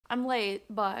I'm late,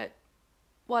 but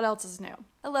what else is new?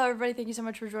 Hello everybody, thank you so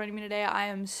much for joining me today. I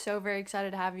am so very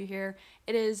excited to have you here.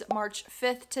 It is March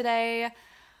 5th today.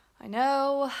 I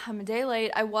know, I'm a day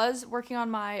late. I was working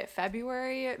on my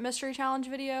February mystery challenge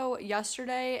video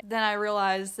yesterday. Then I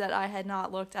realized that I had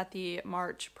not looked at the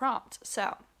March prompt.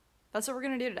 So that's what we're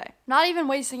gonna do today. Not even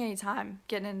wasting any time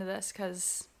getting into this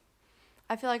because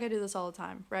I feel like I do this all the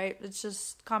time, right? It's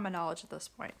just common knowledge at this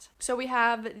point. So we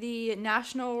have the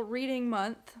National Reading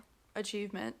Month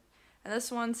achievement. And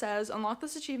this one says, unlock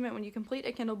this achievement when you complete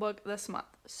a Kindle book this month.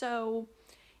 So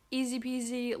easy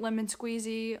peasy, lemon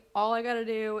squeezy. All I gotta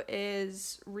do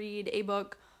is read a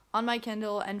book on my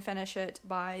Kindle and finish it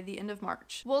by the end of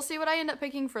March. We'll see what I end up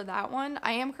picking for that one.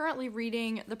 I am currently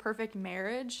reading The Perfect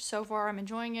Marriage. So far, I'm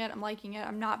enjoying it. I'm liking it.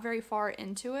 I'm not very far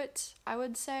into it, I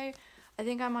would say. I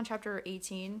think I'm on chapter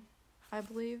 18, I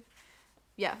believe.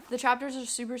 Yeah, the chapters are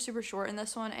super short in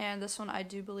this one, and this one I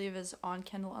do believe is on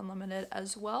Kindle Unlimited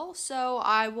as well. So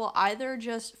I will either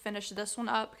just finish this one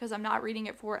up because I'm not reading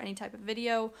it for any type of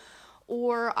video,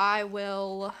 or I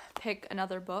will pick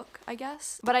another book, I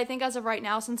guess. But I think as of right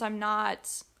now, since I'm not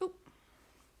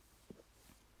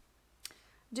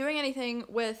doing anything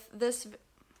with this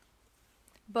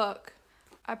book,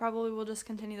 I probably will just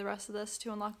continue the rest of this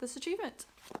to unlock this achievement.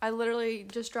 I literally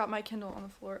just dropped my Kindle on the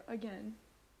floor again.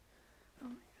 Oh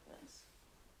my goodness.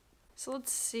 So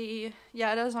let's see.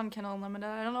 Yeah, it is on Kindle Unlimited.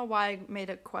 I don't know why I made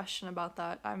a question about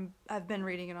that. I've been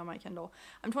reading it on my Kindle.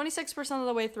 I'm 26% of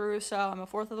the way through, so I'm a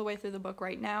fourth of the way through the book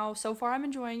right now. So far I'm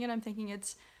enjoying it. I think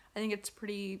it's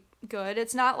pretty good.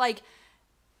 It's not like,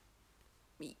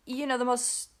 you know, the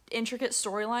most intricate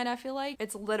storyline, I feel like.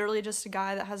 It's literally just a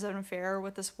guy that has an affair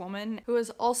with this woman who is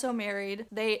also married.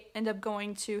 They end up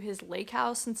going to his lake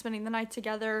house and spending the night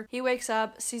together. He wakes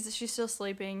up, sees that she's still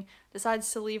sleeping,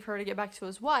 decides to leave her to get back to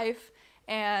his wife,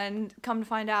 and come to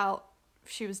find out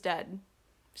she was dead.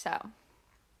 So,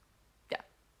 yeah.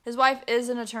 His wife is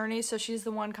an attorney, so she's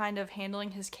the one kind of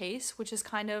handling his case, which is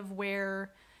kind of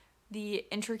where the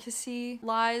intricacy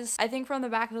lies. I think from the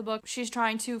back of the book, she's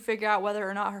trying to figure out whether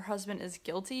or not her husband is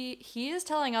guilty. He is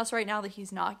telling us right now that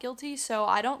he's not guilty, so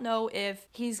I don't know if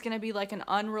he's gonna be like an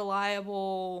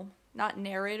unreliable, not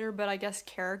narrator, but I guess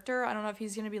character. I don't know if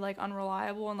he's gonna be like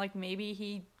unreliable and like maybe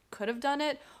he could have done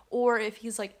it, or if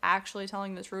he's like actually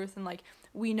telling the truth and like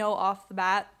we know off the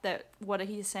bat that what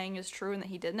he's saying is true and that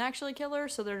he didn't actually kill her,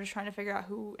 so they're just trying to figure out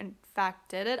who in fact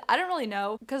did it. I don't really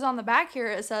know, because on the back here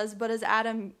it says, but is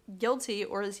Adam guilty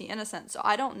or is he innocent? So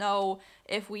I don't know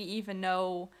if we even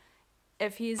know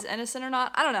if he's innocent or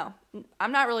not. I don't know.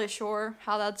 I'm not really sure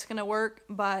how that's gonna work,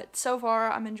 but so far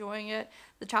I'm enjoying it.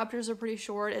 The chapters are pretty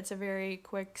short. It's a very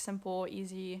quick, simple,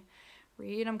 easy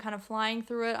read. I'm kind of flying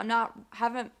through it. I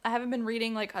haven't been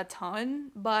reading like a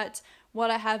ton, but what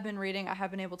I have been reading, I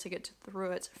have been able to get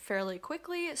through it fairly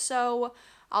quickly. So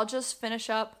I'll just finish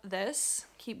up this,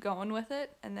 keep going with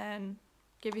it, and then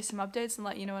give you some updates and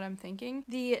let you know what I'm thinking.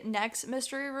 The next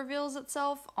mystery reveals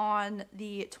itself on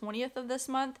the 20th of this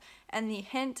month, and the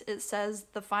hint, it says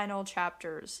the final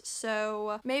chapters.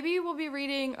 So maybe we'll be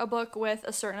reading a book with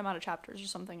a certain amount of chapters or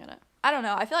something in it. I don't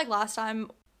know. I feel like last time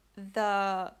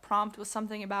the prompt was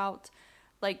something about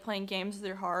like playing games with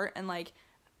your heart, and like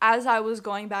as I was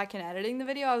going back and editing the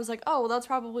video I was like, oh well, that's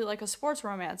probably like a sports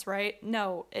romance, right?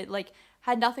 No, it like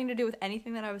had nothing to do with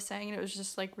anything that I was saying, and it was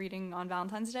just like reading on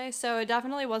Valentine's Day, so it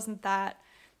definitely wasn't that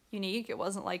unique. It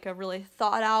wasn't like a really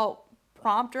thought out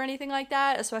prompt or anything like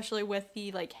that, especially with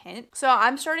the like hint. So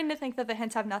I'm starting to think that the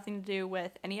hints have nothing to do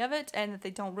with any of it and that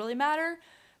they don't really matter.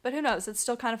 But who knows, it's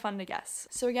still kind of fun to guess.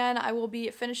 So again, I will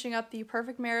be finishing up The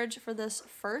Perfect Marriage for this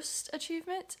first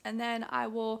achievement, and then I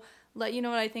will let you know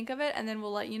what I think of it, and then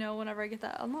we'll let you know whenever I get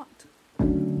that unlocked.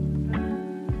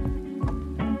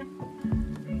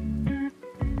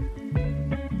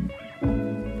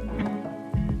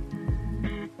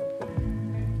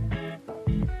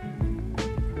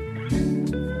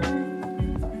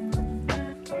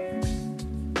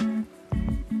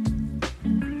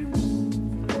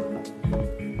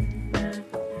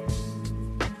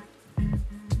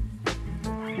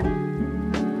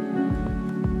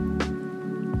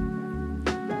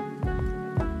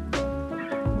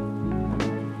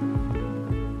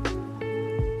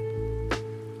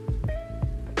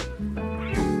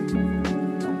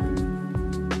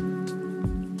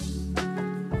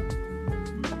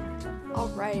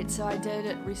 So I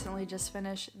did recently just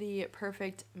finish The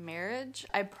Perfect Marriage.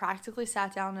 I practically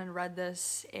sat down and read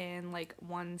this in like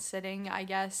one sitting, I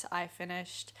guess. I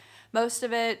finished most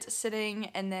of it sitting,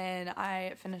 and then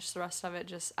I finished the rest of it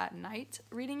just at night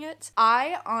reading it.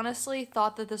 I honestly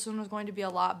thought that this one was going to be a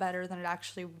lot better than it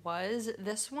actually was.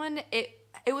 This one,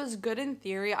 it was good in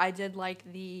theory. I did like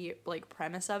the like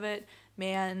premise of it.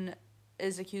 Man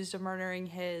is accused of murdering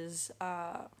his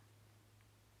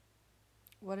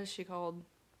what is she called?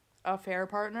 Affair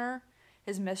partner,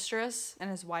 his mistress, and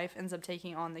his wife ends up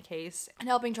taking on the case and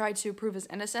helping try to prove his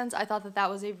innocence. I thought that that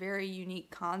was a very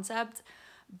unique concept,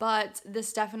 but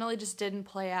this definitely just didn't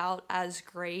play out as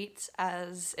great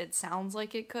as it sounds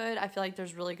like it could. I feel like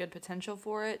there's really good potential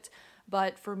for it,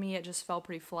 but for me it just fell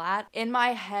pretty flat. In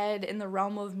my head, in the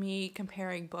realm of me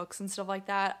comparing books and stuff like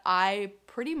that, I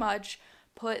pretty much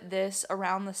put this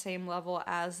around the same level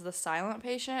as The Silent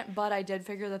Patient, but I did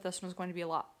figure that this one was going to be a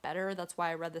lot better. That's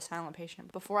why I read The Silent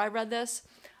Patient before I read this.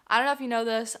 I don't know if you know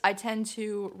this, I tend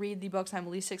to read the books I'm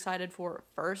least excited for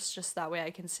first, just that way I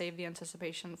can save the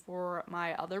anticipation for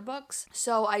my other books.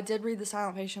 So I did read The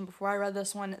Silent Patient before I read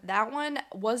this one. That one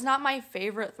was not my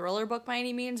favorite thriller book by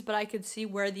any means, but I could see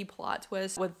where the plot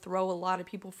twist would throw a lot of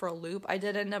people for a loop. I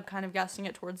did end up kind of guessing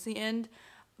it towards the end,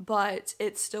 but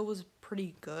it still was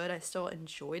pretty good. I still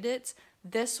enjoyed it.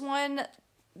 This one,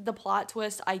 the plot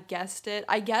twist, I guessed it.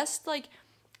 I guessed like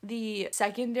the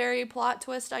secondary plot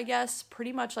twist, I guess,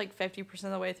 pretty much like 50%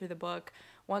 of the way through the book.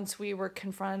 Once we were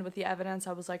confronted with the evidence,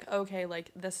 I was like, okay,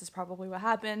 like this is probably what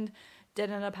happened. Did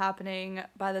end up happening.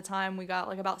 By the time we got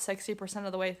like about 60%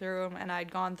 of the way through and I'd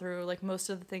gone through like most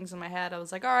of the things in my head, I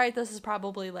was like, all right, this is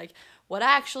probably like what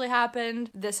actually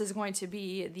happened. This is going to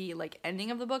be the like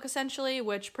ending of the book essentially,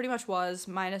 which pretty much was,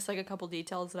 minus like a couple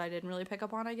details that I didn't really pick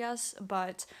up on, I guess.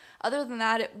 But other than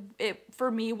that, it for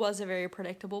me was a very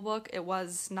predictable book. It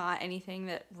was not anything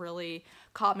that really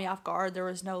caught me off guard. There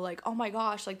was no like, oh my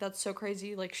gosh, like that's so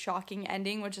crazy, like shocking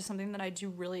ending, which is something that I do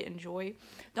really enjoy.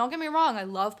 Don't get me wrong, I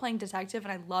love playing detective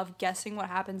and I love guessing what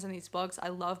happens in these books. I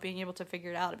love being able to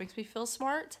figure it out. It makes me feel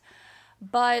smart.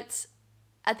 But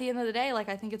at the end of the day, like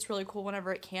I think it's really cool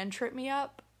whenever it can trip me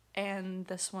up, and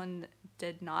this one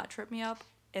did not trip me up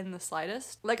in the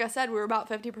slightest. Like I said, we were about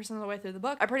 50% of the way through the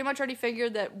book. I pretty much already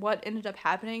figured that what ended up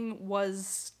happening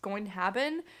was going to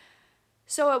happen.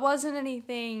 So it wasn't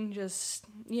anything just,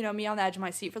 you know, me on the edge of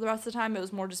my seat for the rest of the time. It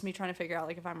was more just me trying to figure out,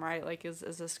 like, if I'm right, like, is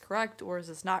this correct or is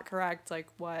this not correct? Like,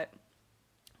 what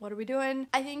are we doing?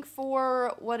 I think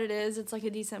for what it is, it's like a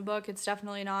decent book. It's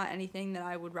definitely not anything that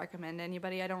I would recommend to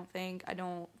anybody, I don't think. I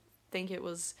don't think it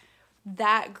was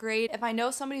that great. If I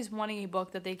know somebody's wanting a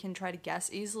book that they can try to guess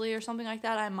easily or something like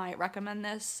that, I might recommend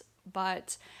this.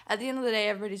 But at the end of the day,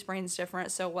 everybody's brain's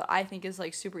different, so what I think is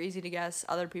like super easy to guess,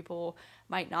 other people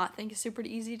might not think is super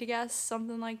easy to guess,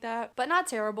 something like that. But not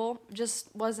terrible,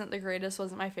 just wasn't the greatest,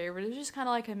 wasn't my favorite. It was just kind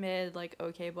of like a mid, like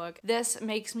okay book. This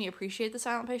makes me appreciate The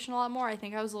Silent Patient a lot more. I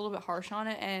think I was a little bit harsh on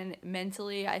it, and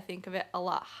mentally I think of it a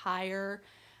lot higher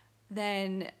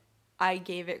than I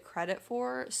gave it credit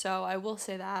for, so I will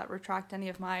say that, retract any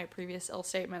of my previous ill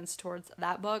statements towards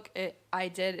that book. I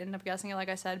did end up guessing it, like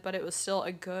I said, but it was still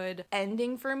a good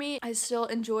ending for me. I still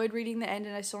enjoyed reading the end,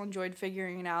 and I still enjoyed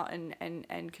figuring it out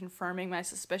and confirming my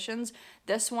suspicions.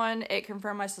 This one, it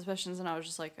confirmed my suspicions, and I was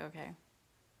just like, okay,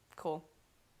 cool,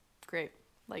 great,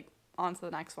 like, on to the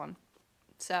next one.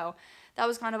 So that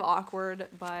was kind of awkward,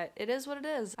 but it is what it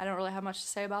is. I don't really have much to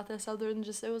say about this other than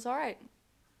just it was alright.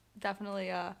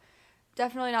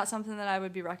 Definitely not something that I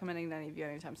would be recommending to any of you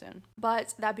anytime soon.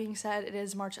 But that being said, it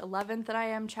is March 11th that I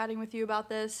am chatting with you about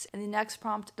this, and the next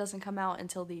prompt doesn't come out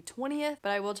until the 20th,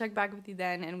 but I will check back with you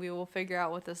then, and we will figure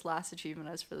out what this last achievement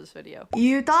is for this video.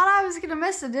 You thought I was gonna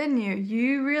miss it, didn't you?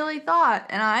 You really thought,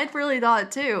 and I really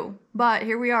thought too. But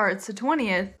here we are, it's the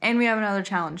 20th, and we have another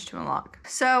challenge to unlock.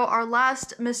 So our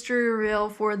last mystery reveal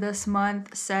for this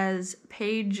month says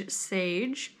Page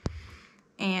Sage.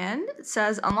 And it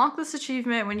says, unlock this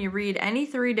achievement when you read any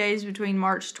 3 days between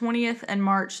March 20th and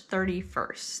March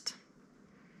 31st.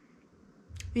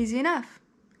 Easy enough.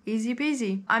 Easy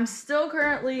peasy. I'm still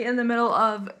currently in the middle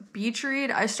of beach read.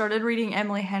 I started reading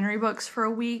Emily Henry books for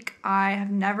a week. I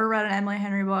have never read an Emily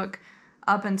Henry book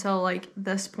up until like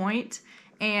this point.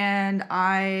 And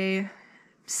I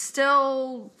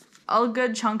still a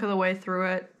good chunk of the way through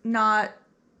it. Not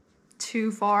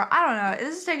too far. I don't know.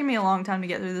 This is taking me a long time to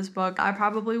get through this book. I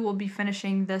probably will be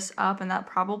finishing this up, and that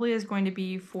probably is going to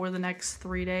be for the next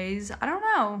 3 days. I don't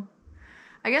know.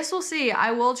 I guess we'll see.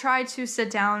 I will try to sit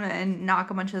down and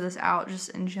knock a bunch of this out just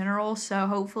in general, so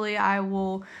hopefully I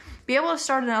will be able to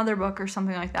start another book or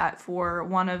something like that for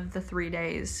one of the 3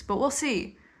 days, but we'll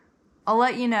see. I'll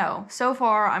let you know. So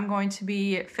far, I'm going to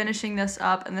be finishing this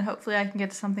up, and then hopefully I can get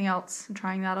to something else and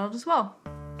trying that out as well.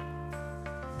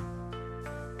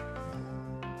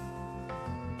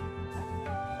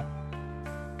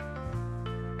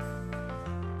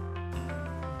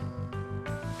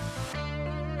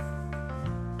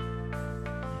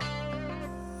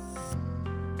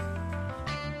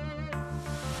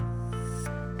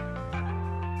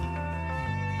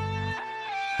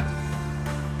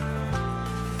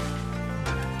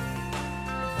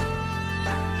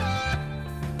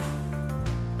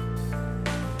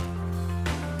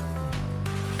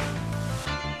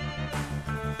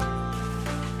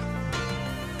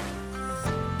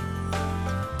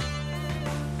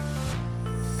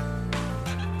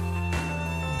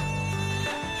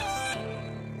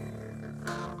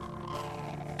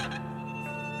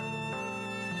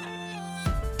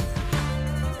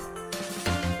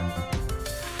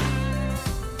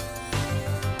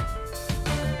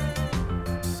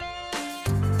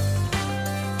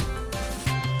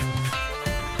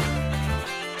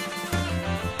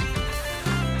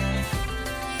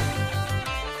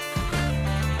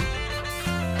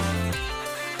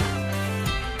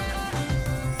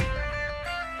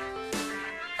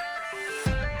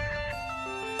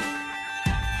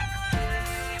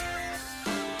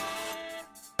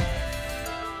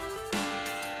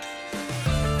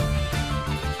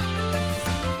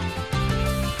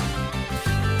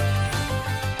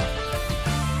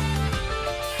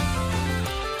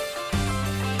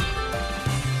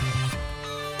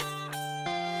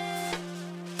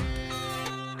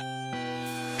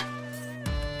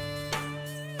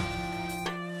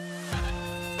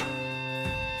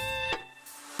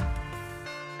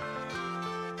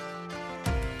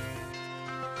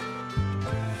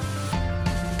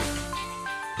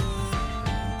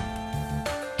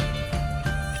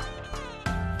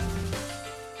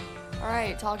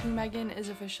 Alright, Talking Megan is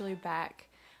officially back.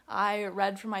 I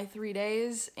read for my 3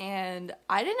 days, and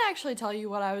I didn't actually tell you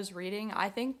what I was reading. I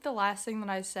think the last thing that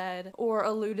I said or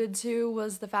alluded to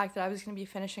was the fact that I was going to be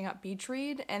finishing up Beach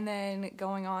Read and then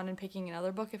going on and picking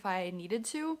another book if I needed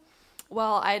to.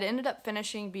 Well, I had ended up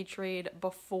finishing Beach Read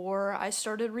before I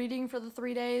started reading for the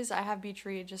 3 days. I have Beach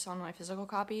Read just on my physical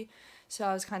copy, so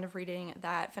I was kind of reading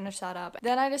that, finished that up.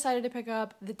 Then I decided to pick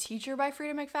up The Teacher by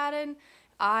Frida McFadden.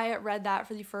 I read that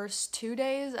for the first 2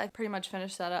 days. I pretty much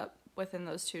finished that up within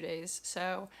those 2 days.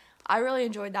 So I really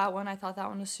enjoyed that one. I thought that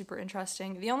one was super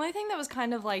interesting. The only thing that was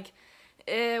kind of like,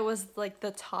 it was like the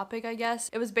topic, I guess.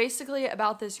 It was basically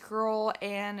about this girl,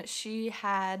 and she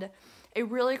had a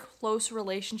really close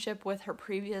relationship with her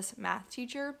previous math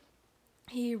teacher.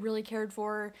 He really cared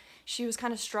for her. She was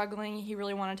kind of struggling. He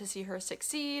really wanted to see her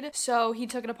succeed. So he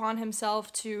took it upon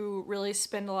himself to really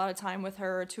spend a lot of time with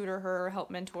her, tutor her, help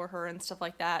mentor her, and stuff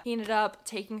like that. He ended up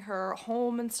taking her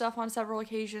home and stuff on several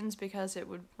occasions because it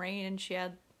would rain and she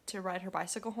had to ride her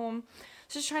bicycle home.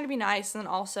 So just trying to be nice. And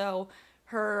then also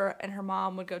her and her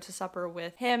mom would go to supper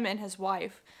with him and his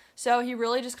wife. So he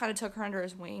really just kind of took her under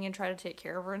his wing and tried to take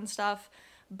care of her and stuff.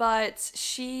 But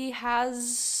she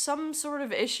has some sort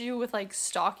of issue with like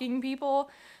stalking people.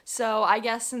 So I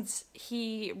guess since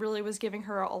he really was giving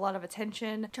her a lot of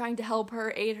attention, trying to help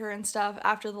her, aid her and stuff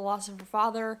after the loss of her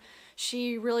father,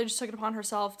 she really just took it upon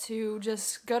herself to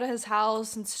just go to his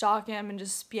house and stalk him and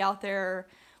just be out there.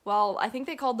 Well, I think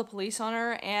they called the police on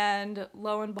her, and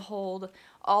lo and behold,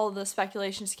 all the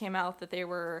speculations came out that they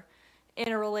were in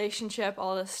a relationship,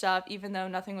 all this stuff, even though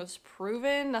nothing was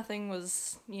proven, nothing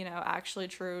was, actually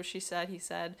true. She said, he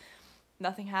said,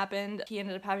 nothing happened. He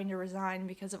ended up having to resign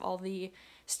because of all the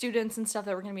students and stuff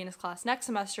that were going to be in his class next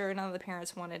semester. None of the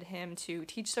parents wanted him to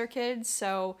teach their kids,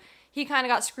 so he kind of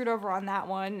got screwed over on that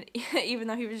one, even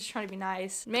though he was just trying to be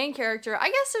nice. Main character, I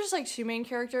guess there's like two main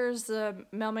characters, the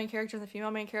male main character and the female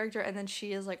main character, and then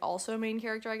she is like also a main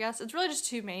character, I guess. It's really just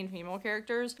two main female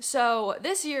characters. So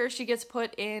this year she gets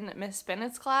put in Miss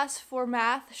Bennett's class for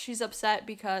math. She's upset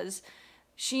because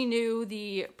she knew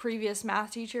the previous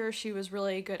math teacher. She was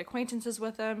really good acquaintances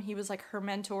with him. He was like her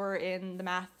mentor in the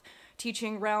math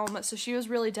teaching realm. So she was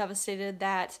really devastated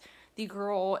that the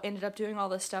girl ended up doing all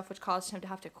this stuff, which caused him to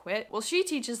have to quit. Well, she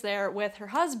teaches there with her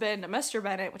husband, Mr.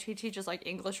 Bennett, which he teaches like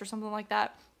English or something like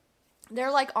that.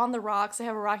 They're like on the rocks. They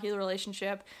have a rocky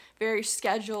relationship, very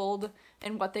scheduled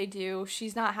in what they do.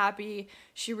 She's not happy.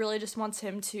 She really just wants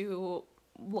him to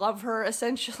love her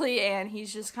essentially, and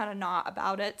he's just kind of not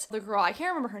about it. The girl, I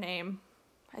can't remember her name.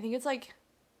 I think it's like,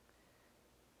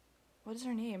 what is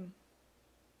her name?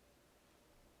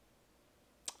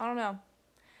 I don't know.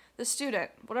 The student,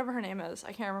 whatever her name is,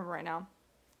 I can't remember right now.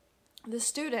 The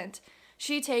student,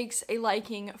 she takes a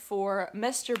liking for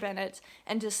Mr. Bennett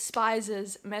and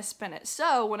despises Miss Bennett.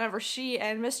 So whenever she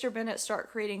and Mr. Bennett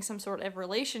start creating some sort of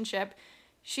relationship,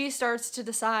 she starts to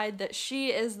decide that she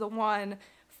is the one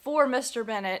for Mr.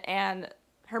 Bennett, and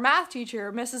her math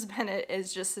teacher, Mrs. Bennett,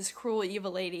 is just this cruel,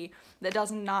 evil lady that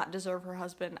does not deserve her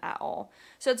husband at all.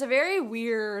 So it's a very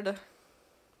weird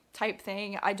type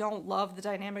thing. I don't love the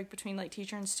dynamic between like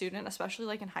teacher and student, especially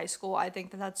like in high school. I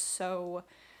think that that's so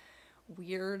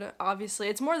weird. Obviously,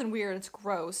 it's more than weird, it's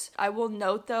gross. I will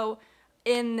note though,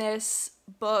 in this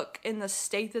book, in the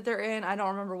state that they're in, I don't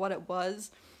remember what it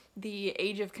was, the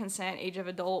age of consent, age of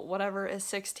adult, whatever, is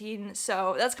 16.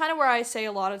 So that's kind of where I say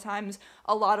a lot of times,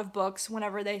 a lot of books,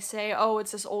 whenever they say, oh,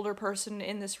 it's this older person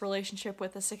in this relationship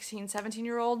with a 16,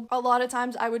 17-year-old, a lot of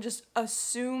times I would just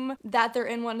assume that they're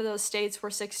in one of those states where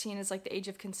 16 is like the age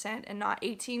of consent and not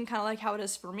 18, kind of like how it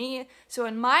is for me. So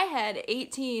in my head,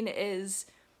 18 is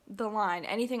the line.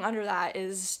 Anything under that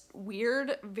is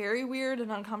weird, very weird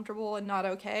and uncomfortable and not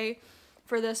okay.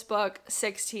 For this book,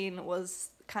 16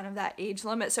 was kind of that age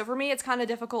limit. So for me, it's kind of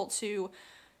difficult to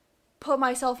put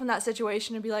myself in that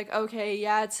situation and be like, okay,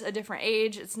 yeah, it's a different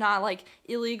age. It's not like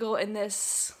illegal in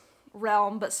this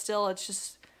realm, but still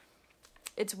it's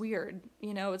weird,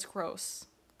 it's gross.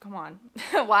 Come on.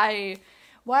 Why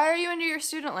are you into your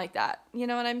student like that? You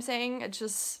know what I'm saying? It's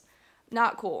just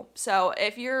not cool. So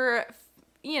if you're,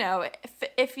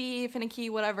 iffy, finicky,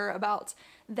 whatever about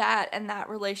that and that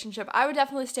relationship, I would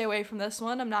definitely stay away from this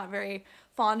one. I'm not very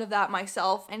fond of that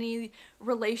myself. Any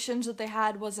relations that they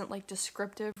had wasn't like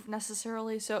descriptive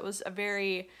necessarily, so it was a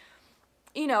very,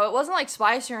 it wasn't like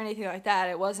spicy or anything like that.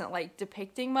 It wasn't like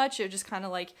depicting much. It just kind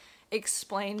of like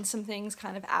explained some things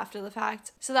kind of after the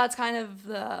fact. So that's kind of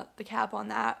the cap on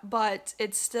that, but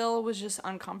it still was just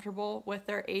uncomfortable with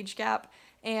their age gap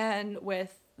and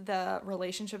with the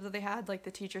relationship that they had, like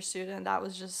the teacher-student. That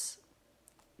was just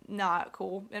not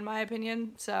cool in my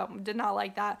opinion, so did not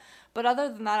like that. But other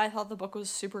than that, I thought the book was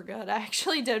super good. I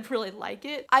actually did really like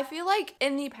it. I feel like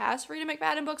in the past Freida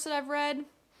McFadden books that I've read,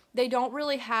 they don't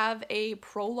really have a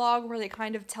prologue where they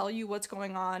kind of tell you what's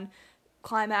going on,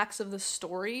 climax of the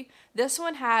story. This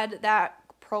one had that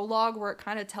prologue where it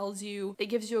kind of tells you, it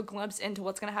gives you a glimpse into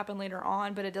what's going to happen later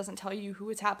on, but it doesn't tell you who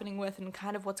it's happening with and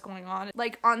kind of what's going on.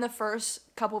 Like on the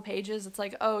first couple pages, it's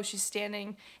like, oh, she's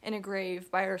standing in a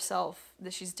grave by herself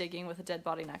that she's digging with a dead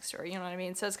body next to her, you know what I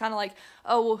mean? So it's kind of like,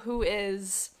 oh, well, who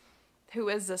is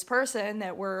this person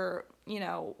that we're, you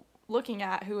know, looking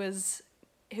at? Who is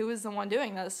the one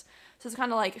doing this? So it's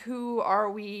kind of like, who are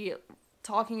we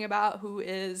talking about? Who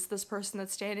is this person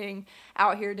that's standing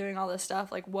out here doing all this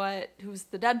stuff? Like who's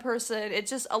the dead person? It's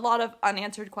just a lot of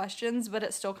unanswered questions, but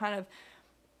it still kind of,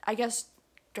 I guess,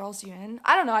 draws you in.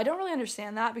 I don't know. I don't really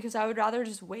understand that because I would rather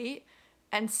just wait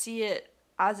and see it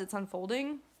as it's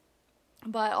unfolding.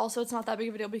 But also it's not that big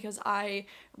of a deal because I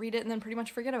read it and then pretty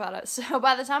much forget about it. So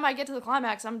by the time I get to the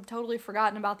climax, I'm totally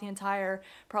forgotten about the entire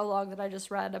prologue that I just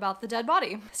read about the dead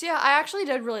body. So yeah, I actually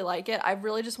did really like it. I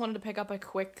really just wanted to pick up a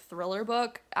quick thriller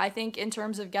book. I think in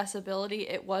terms of guessability,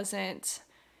 it wasn't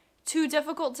too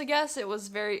difficult to guess. It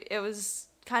was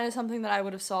kind of something that I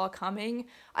would have saw coming.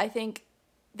 I think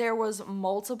there was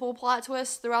multiple plot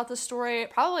twists throughout the story,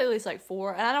 probably at least like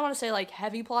 4. And I don't want to say like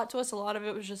heavy plot twists. A lot of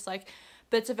it was just like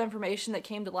bits of information that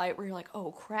came to light where you're like,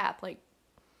 oh crap, like,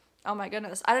 oh my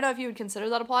goodness. I don't know if you would consider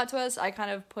that a plot twist. I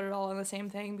kind of put it all in the same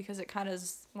thing because it kind of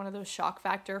is one of those shock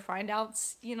factor find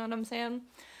outs, you know what I'm saying?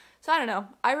 So I don't know.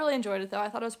 I really enjoyed it though. I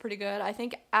thought it was pretty good. I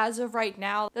think as of right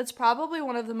now, that's probably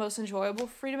one of the most enjoyable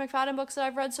Freida McFadden books that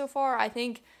I've read so far. I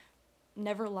think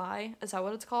Never Lie, is that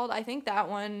what it's called? I think that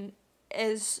one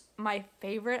is my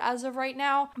favorite as of right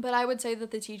now, but I would say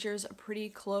that The Teacher's a pretty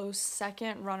close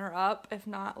second runner up, if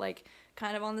not like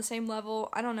kind of on the same level.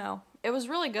 I don't know. It was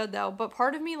really good though, but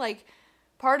part of me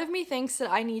thinks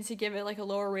that I need to give it like a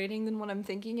lower rating than what I'm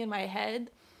thinking in my head,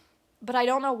 but I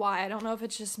don't know why. I don't know if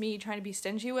it's just me trying to be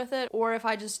stingy with it or if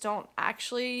I just don't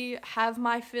actually have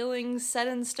my feelings set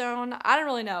in stone. I don't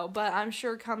really know, but I'm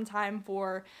sure come time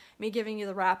for me giving you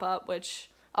the wrap up, which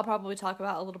I'll probably talk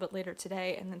about a little bit later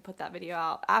today and then put that video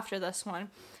out after this one.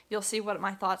 You'll see what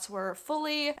my thoughts were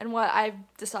fully and what I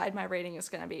decide my rating is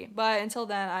going to be. But until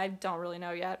then, I don't really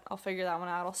know yet. I'll figure that one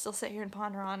out. I'll still sit here and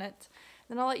ponder on it.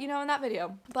 Then I'll let you know in that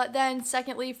video. But then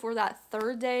secondly, for that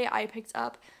third day, I picked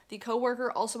up The Coworker,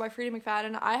 also by Freida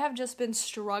McFadden. I have just been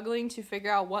struggling to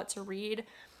figure out what to read.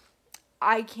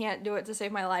 I can't do it to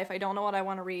save my life. I don't know what I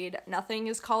want to read. Nothing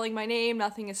is calling my name.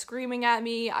 Nothing is screaming at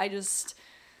me.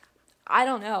 I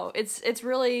don't know. It's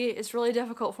really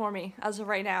difficult for me as of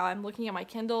right now. I'm looking at my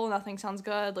Kindle, nothing sounds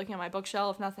good. Looking at my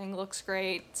bookshelf, nothing looks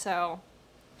great. So,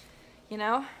 you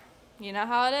know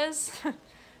how it is.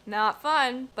 Not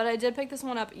fun. But I did pick this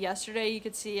one up yesterday. You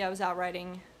could see I was out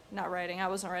riding, I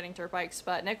wasn't riding dirt bikes,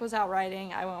 but Nick was out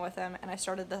riding. I went with him and I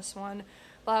started this one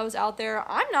while I was out there.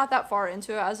 I'm not that far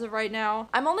into it as of right now.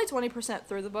 I'm only 20%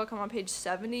 through the book. I'm on page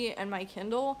 70 in my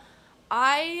Kindle.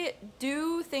 I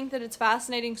do think that it's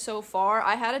fascinating so far.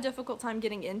 I had a difficult time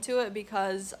getting into it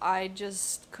because I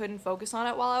just couldn't focus on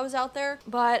it while I was out there.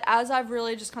 But as I've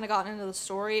really just kind of gotten into the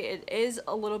story, it is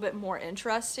a little bit more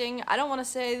interesting. I don't want to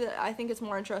say that I think it's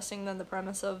more interesting than the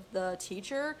premise of The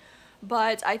Teacher,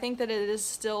 but I think that it is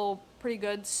still pretty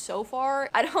good so far.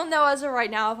 I don't know as of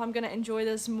right now if I'm going to enjoy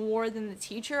this more than The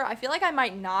Teacher. I feel like I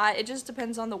might not. It just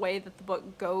depends on the way that the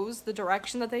book goes, the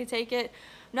direction that they take it.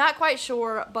 Not quite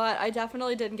sure, but I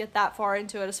definitely didn't get that far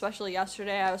into it, especially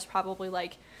yesterday. I was probably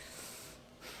like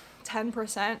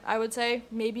 10%, I would say,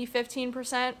 maybe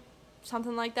 15%,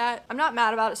 something like that. I'm not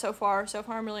mad about it so far. So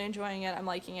far, I'm really enjoying it. I'm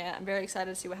liking it. I'm very excited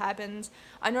to see what happens.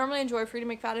 I normally enjoy Freida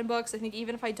McFadden books. I think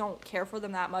even if I don't care for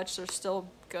them that much, they're still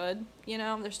good, you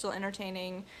know? They're still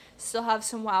entertaining, still have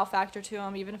some wow factor to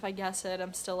them. Even if I guess it,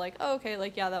 I'm still like, oh, okay,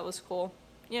 like, yeah, that was cool.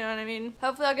 You know what I mean?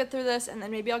 Hopefully I'll get through this and then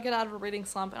maybe I'll get out of a reading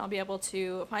slump and I'll be able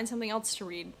to find something else to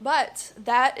read. But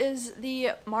that is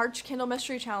the March Kindle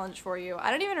Mystery Challenge for you.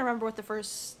 I don't even remember what the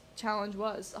first challenge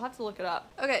was. I'll have to look it up.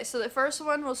 Okay, so the first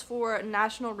one was for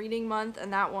National Reading Month,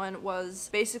 and that one was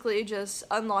basically just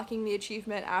unlocking the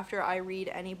achievement after I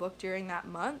read any book during that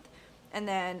month. And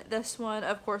then this one,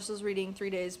 of course, was reading 3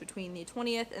 days between the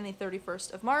 20th and the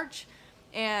 31st of March.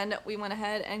 And we went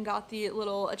ahead and got the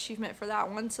little achievement for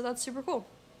that one, so that's super cool.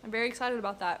 I'm very excited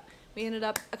about that. We ended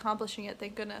up accomplishing it,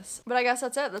 thank goodness. But I guess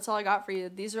that's it. That's all I got for you.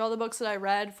 These are all the books that I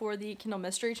read for the Kindle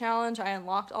Mystery Challenge. I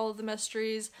unlocked all of the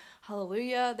mysteries.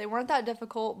 Hallelujah. They weren't that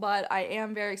difficult, but I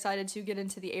am very excited to get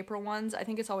into the April ones. I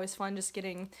think it's always fun just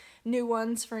getting new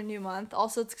ones for a new month.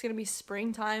 Also, it's going to be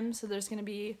springtime, so there's going to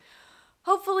be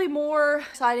hopefully more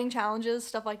exciting challenges,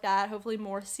 stuff like that. Hopefully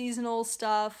more seasonal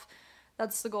stuff.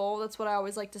 That's the goal. That's what I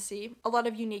always like to see. A lot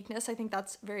of uniqueness. I think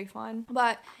that's very fun.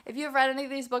 But if you have read any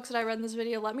of these books that I read in this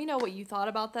video, let me know what you thought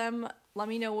about them. Let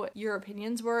me know what your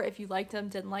opinions were, if you liked them,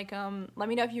 didn't like them. Let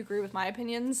me know if you agree with my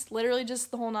opinions. Literally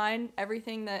just the whole nine,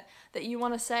 everything that you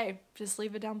want to say. Just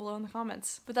leave it down below in the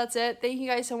comments. But that's it. Thank you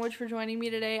guys so much for joining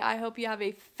me today. I hope you have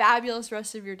a fabulous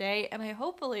rest of your day, and I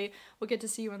hopefully will get to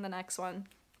see you in the next one.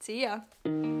 See ya.